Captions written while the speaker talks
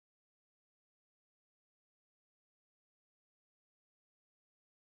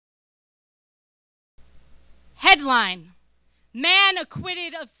Headline: Man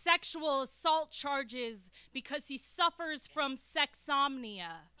acquitted of sexual assault charges because he suffers from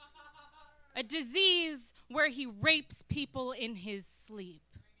sexomnia, a disease where he rapes people in his sleep.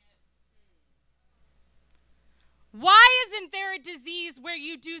 Why isn't there a disease where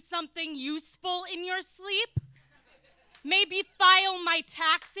you do something useful in your sleep? Maybe file my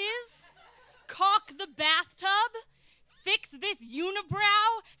taxes, caulk the bathtub, fix this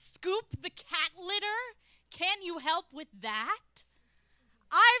unibrow, scoop the cat litter. Can't you help with that?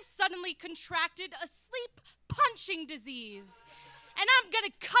 I've suddenly contracted a sleep punching disease, and I'm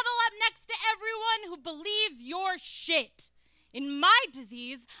gonna cuddle up next to everyone who believes you're shit. In my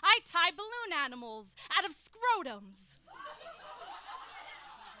disease, I tie balloon animals out of scrotums.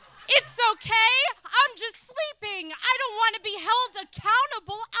 It's okay, I'm just sleeping. I don't want to be held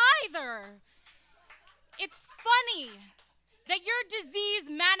accountable either. It's funny that your disease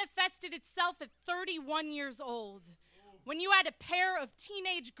manifested itself at 31 years old when you had a pair of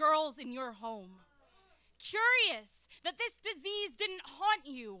teenage girls in your home. Curious that this disease didn't haunt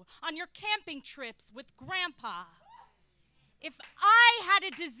you on your camping trips with Grandpa. If I had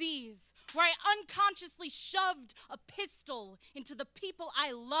a disease where I unconsciously shoved a pistol into the people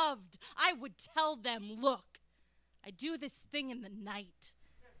I loved, I would tell them, look, I do this thing in the night.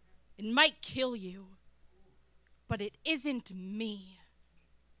 It might kill you, but it isn't me.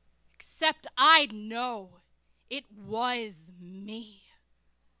 Except I'd know it was me.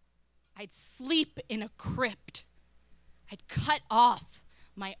 I'd sleep in a crypt. I'd cut off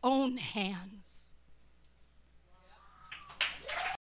my own hands.